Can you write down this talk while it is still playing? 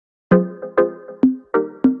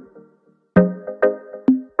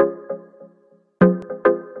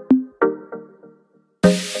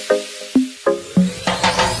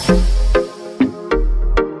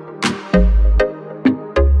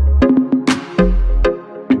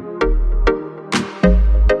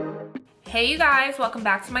Hey you guys, welcome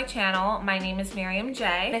back to my channel. My name is Miriam J.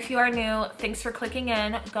 And if you are new, thanks for clicking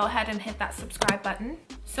in. Go ahead and hit that subscribe button.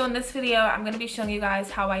 So in this video, I'm gonna be showing you guys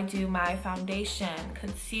how I do my foundation,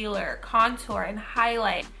 concealer, contour, and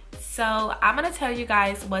highlight. So I'm gonna tell you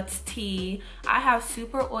guys what's tea. I have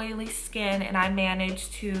super oily skin and I manage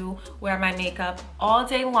to wear my makeup all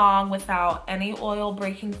day long without any oil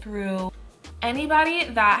breaking through. Anybody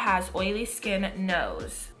that has oily skin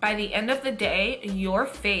knows by the end of the day, your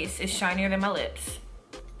face is shinier than my lips.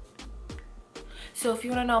 So if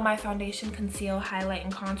you wanna know my foundation, conceal, highlight,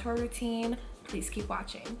 and contour routine, please keep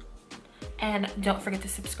watching. And don't forget to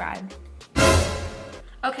subscribe.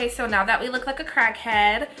 Okay, so now that we look like a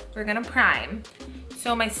crackhead, we're gonna prime.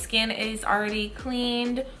 So my skin is already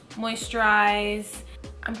cleaned, moisturized.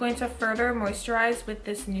 I'm going to further moisturize with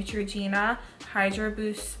this Neutrogena Hydra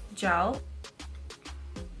Boost Gel.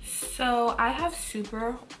 So I have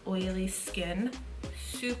super oily skin,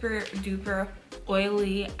 super duper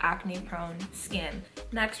oily, acne prone skin.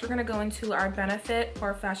 Next, we're gonna go into our Benefit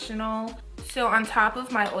Professional. So on top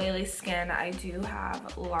of my oily skin, I do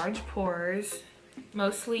have large pores,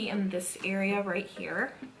 mostly in this area right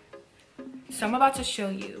here. So I'm about to show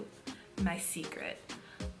you my secret.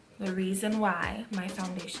 The reason why my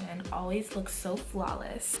foundation always looks so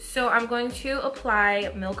flawless. So I'm going to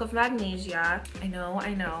apply Milk of Magnesia. I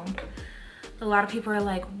know. A lot of people are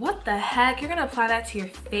like, what the heck? You're gonna apply that to your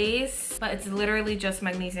face? But it's literally just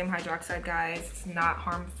magnesium hydroxide, guys. It's not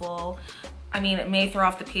harmful. I mean, it may throw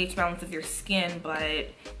off the pH balance of your skin, but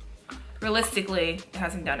realistically, it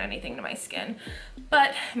hasn't done anything to my skin.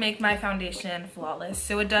 But make my foundation flawless.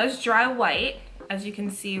 So it does dry white, as you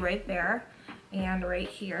can see right there. And right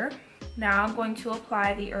here. Now I'm going to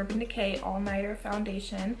apply the Urban Decay All Nighter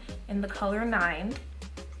Foundation in the color 9.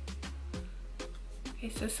 Okay,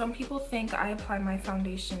 so some people think I apply my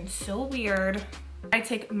foundation so weird. I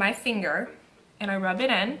take my finger and I rub it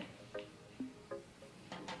in.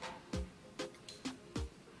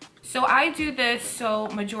 So I do this so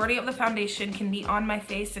majority of the foundation can be on my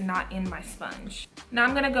face and not in my sponge. Now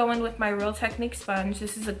I'm gonna go in with my Real Technique sponge.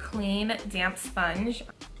 This is a clean, damp sponge.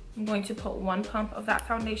 I'm going to put 1 pump of that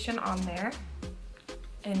foundation on there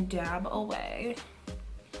and dab away.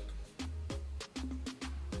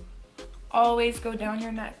 Always go down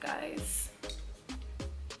your neck, guys.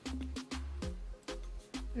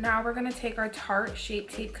 Now we're gonna take our Tarte Shape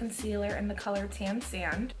Tape Concealer in the color Tan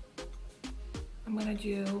Sand. I'm gonna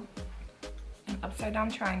do an upside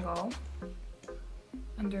down triangle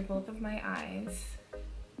under both of my eyes.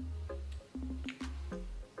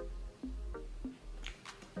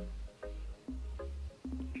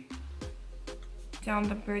 Down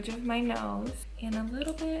the bridge of my nose and a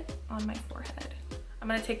little bit on my forehead. I'm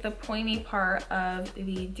gonna take the pointy part of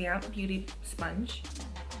the damp beauty sponge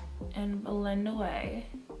and blend away.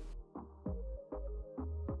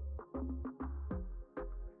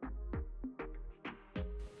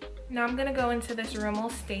 Now I'm gonna go into this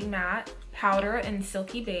Rimmel Stay Matte powder in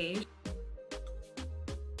Silky Beige.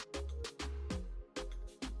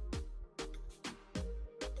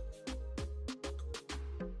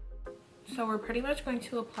 So we're pretty much going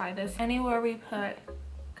to apply this anywhere we put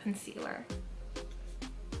concealer.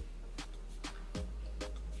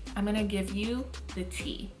 I'm gonna give you the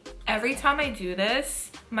tea. Every time I do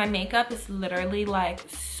this, my makeup is literally like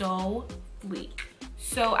so sleek.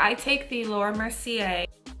 So I take the Laura Mercier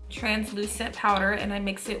translucent powder and I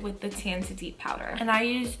mix it with the Tan to Deep powder. And I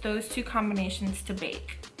use those two combinations to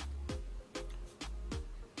bake.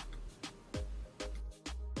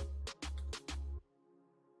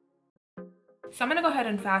 So I'm gonna go ahead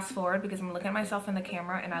and fast forward because I'm looking at myself in the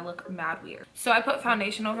camera and I look mad weird. So I put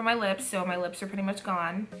foundation over my lips, so my lips are pretty much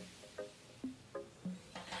gone.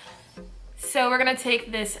 So we're gonna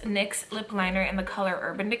take this NYX lip liner in the color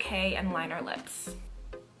Urban Decay and line our lips.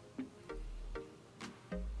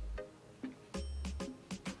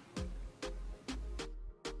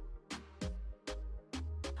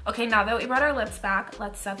 Okay, now that we brought our lips back,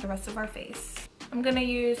 let's set the rest of our face. I'm gonna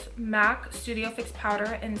use MAC Studio Fix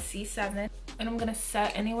powder in C7. And I'm gonna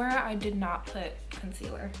set anywhere I did not put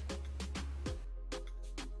concealer.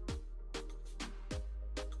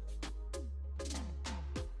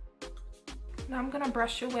 Now I'm gonna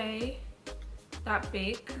brush away that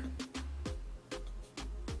bake.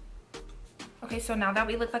 Okay, so now that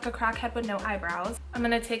we look like a crackhead with no eyebrows, I'm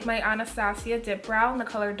gonna take my Anastasia Dip Brow in the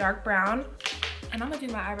color Dark Brown, and I'm gonna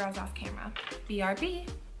do my eyebrows off camera. BRB.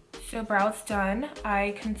 So brows done.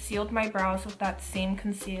 I concealed my brows with that same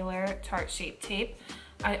concealer, Tarte Shape Tape.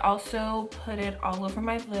 I also put it all over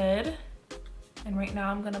my lid. And right now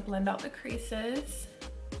I'm gonna blend out the creases.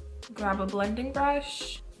 Grab a blending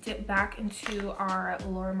brush dip back into our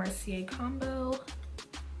Laura Mercier combo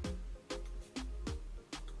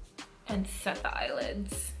and set the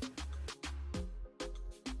eyelids.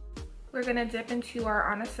 We're gonna dip into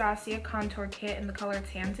our Anastasia contour kit in the color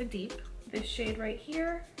Tan to Deep. This shade right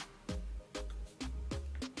here.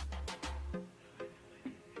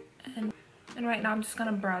 And right now I'm just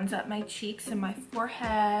gonna bronze up my cheeks and my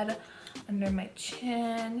forehead, under my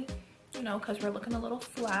chin, you know, because we're looking a little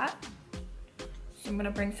flat. So I'm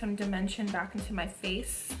gonna bring some dimension back into my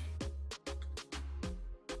face.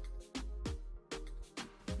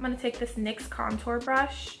 I'm gonna take this NYX contour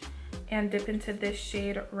brush and dip into this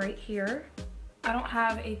shade right here. I don't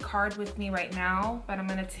have a card with me right now, but I'm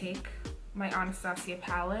gonna take my Anastasia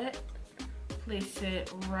palette, place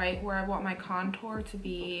it right where I want my contour to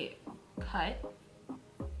be cut.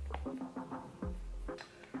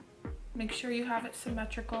 Make sure you have it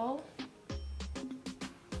symmetrical.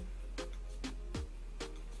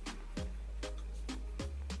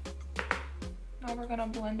 Now we're gonna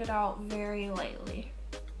blend it out very lightly.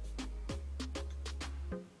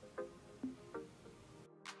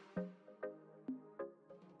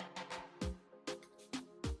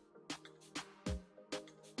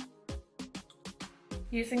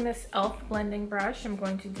 Using this e.l.f. blending brush, I'm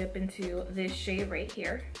going to dip into this shade right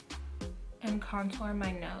here and contour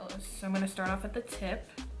my nose. So I'm going to start off at the tip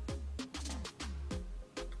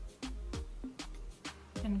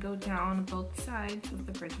and go down both sides of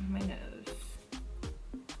the bridge of my nose.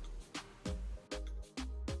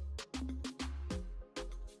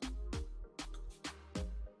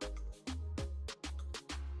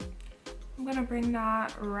 I'm going to bring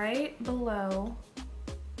that right below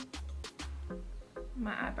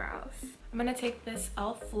my eyebrows. I'm gonna take this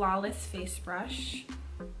e.l.f. Flawless face brush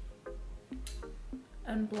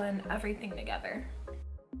and blend everything together.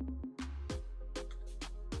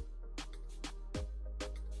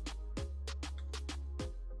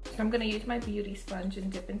 So I'm gonna use my beauty sponge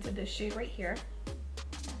and dip into this shade right here.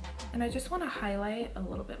 And I just wanna highlight a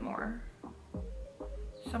little bit more.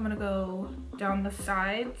 So I'm gonna go down the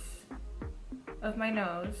sides of my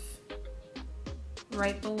nose,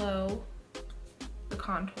 right below the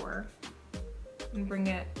contour, and bring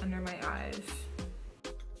it under my eyes.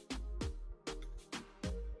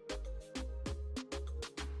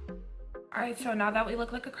 All right, so now that we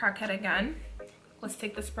look like a crackhead again, let's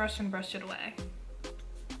take this brush and brush it away.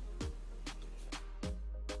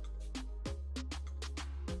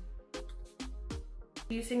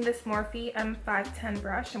 Using this Morphe M510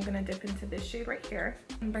 brush, I'm gonna dip into this shade right here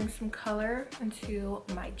and bring some color into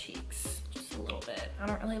my cheeks, just a little bit. I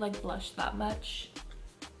don't really like blush that much.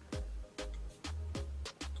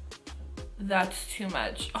 That's too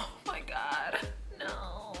much. Oh my God,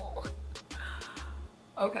 no.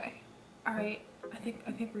 Okay, all right, I think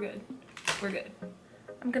we're good. We're good.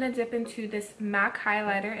 I'm gonna dip into this MAC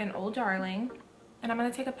highlighter in Old Darling, and I'm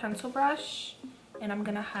gonna take a pencil brush and I'm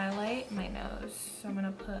gonna highlight my nose. So I'm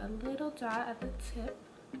gonna put a little dot at the tip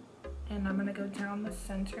and I'm gonna go down the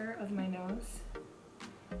center of my nose.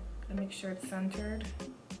 Gonna make sure it's centered.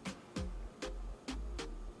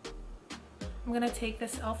 I'm gonna take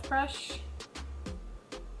this e.l.f. brush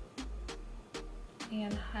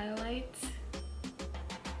and highlight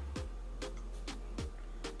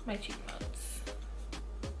my cheekbones.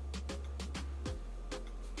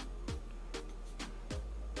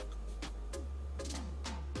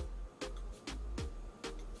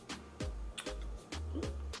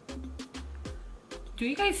 Do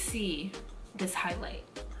you guys see this highlight?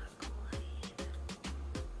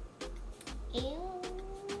 Ew.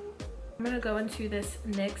 I'm gonna go into this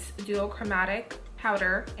NYX Duochromatic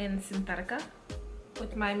powder in Synthetica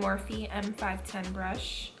with my Morphe M510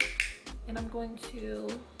 brush, and I'm going to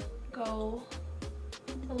go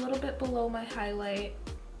a little bit below my highlight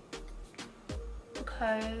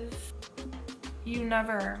because you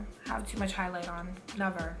never have too much highlight on,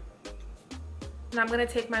 never. And I'm gonna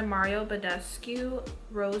take my Mario Badescu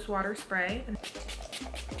Rose Water Spray and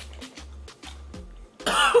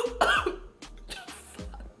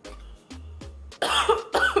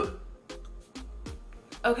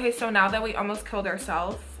okay, so now that we almost killed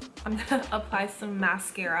ourselves, I'm gonna apply some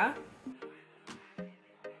mascara.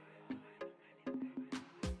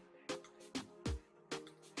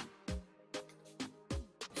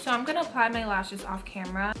 So I'm gonna apply my lashes off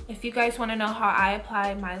camera. If you guys wanna know how I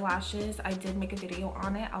apply my lashes, I did make a video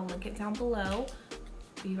on it. I'll link it down below.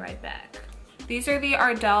 Be right back. These are the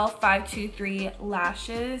Ardell 523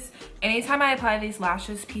 lashes. Anytime I apply these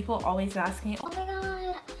lashes, people always ask me, Oh my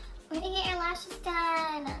God, where did you get your lashes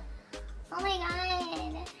done? Oh my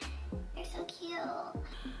God, they're so cute.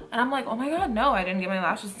 And I'm like, oh my God, no, I didn't get my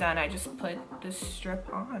lashes done. I just put this strip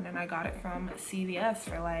on and I got it from CVS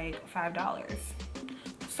for like $5.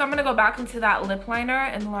 So I'm gonna go back into that lip liner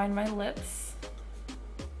and line my lips.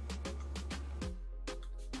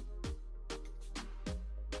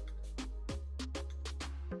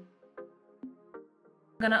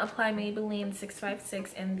 I'm gonna apply Maybelline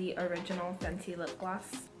 656 in the original Fenty lip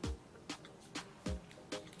gloss.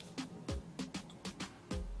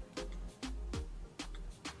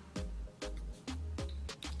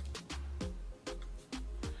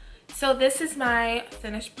 So this is my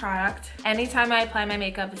finished product. Anytime I apply my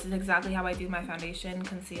makeup, this is exactly how I do my foundation,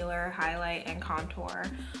 concealer, highlight, and contour.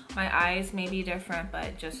 My eyes may be different,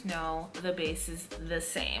 but just know the base is the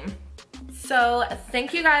same. So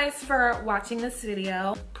thank you guys for watching this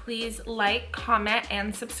video. Please like, comment,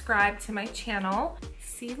 and subscribe to my channel.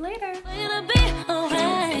 See you later.